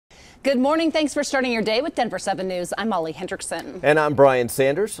Good morning. Thanks for starting your day with Denver 7 News. I'm Molly Hendrickson. And I'm Brian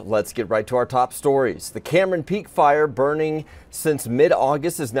Sanders. Let's get right to our top stories. The Cameron Peak fire, burning since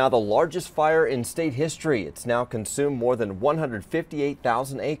mid-August, is now the largest fire in state history. It's now consumed more than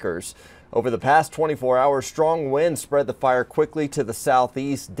 158,000 acres. Over the past 24 hours, strong winds spread the fire quickly to the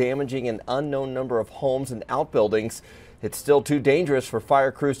southeast, damaging an unknown number of homes and outbuildings. It's still too dangerous for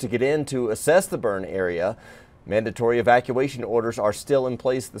fire crews to get in to assess the burn area. Mandatory evacuation orders are still in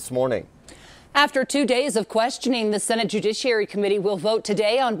place this morning. After 2 days of questioning, the Senate Judiciary Committee will vote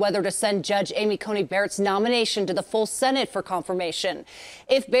today on whether to send Judge Amy Coney Barrett's nomination to the full Senate for confirmation.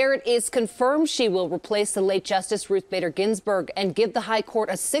 If Barrett is confirmed, she will replace the late Justice Ruth Bader Ginsburg and give the High Court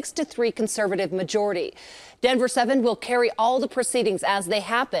a 6-3 conservative majority. Denver 7 will carry all the proceedings as they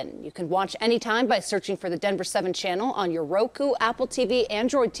happen. You can watch anytime by searching for the Denver 7 channel on your Roku, Apple TV,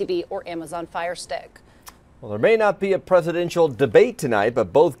 Android TV, or Amazon Fire Stick. Well, there may not be a presidential debate tonight,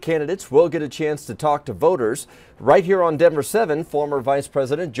 but both candidates will get a chance to talk to voters. Right here on Denver 7, former Vice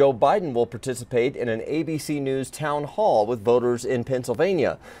President Joe Biden will participate in an ABC News town hall with voters in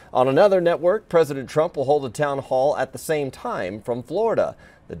Pennsylvania. On another network, President Trump will hold a town hall at the same time from Florida.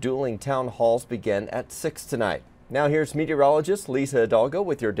 The dueling town halls begin at 6 tonight. Now here's meteorologist Lisa Hidalgo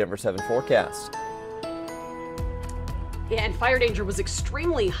with your Denver 7 forecast. Yeah, and fire danger was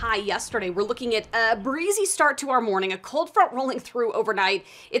extremely high yesterday. We're looking at a breezy start to our morning, a cold front rolling through overnight.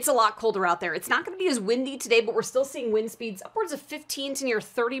 It's a lot colder out there. It's not going to be as windy today, but we're still seeing wind speeds upwards of 15 to near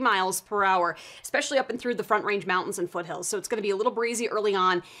 30 miles per hour, especially up and through the Front Range mountains and foothills. So it's going to be a little breezy early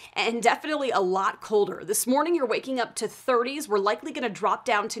on and definitely a lot colder. This morning, you're waking up to 30s. We're likely going to drop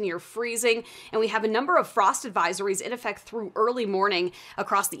down to near freezing, and we have a number of frost advisories in effect through early morning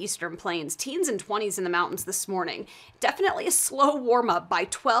across the eastern plains. Teens and 20s in the mountains this morning. Definitely a slow warm up. By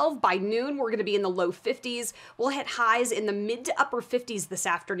 12, by noon, we're going to be in the low 50s. We'll hit highs in the mid to upper 50s this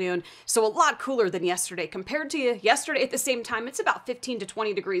afternoon. So a lot cooler than yesterday. Compared to yesterday at the same time, it's about 15 to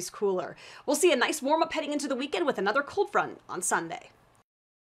 20 degrees cooler. We'll see a nice warm up heading into the weekend with another cold front on Sunday.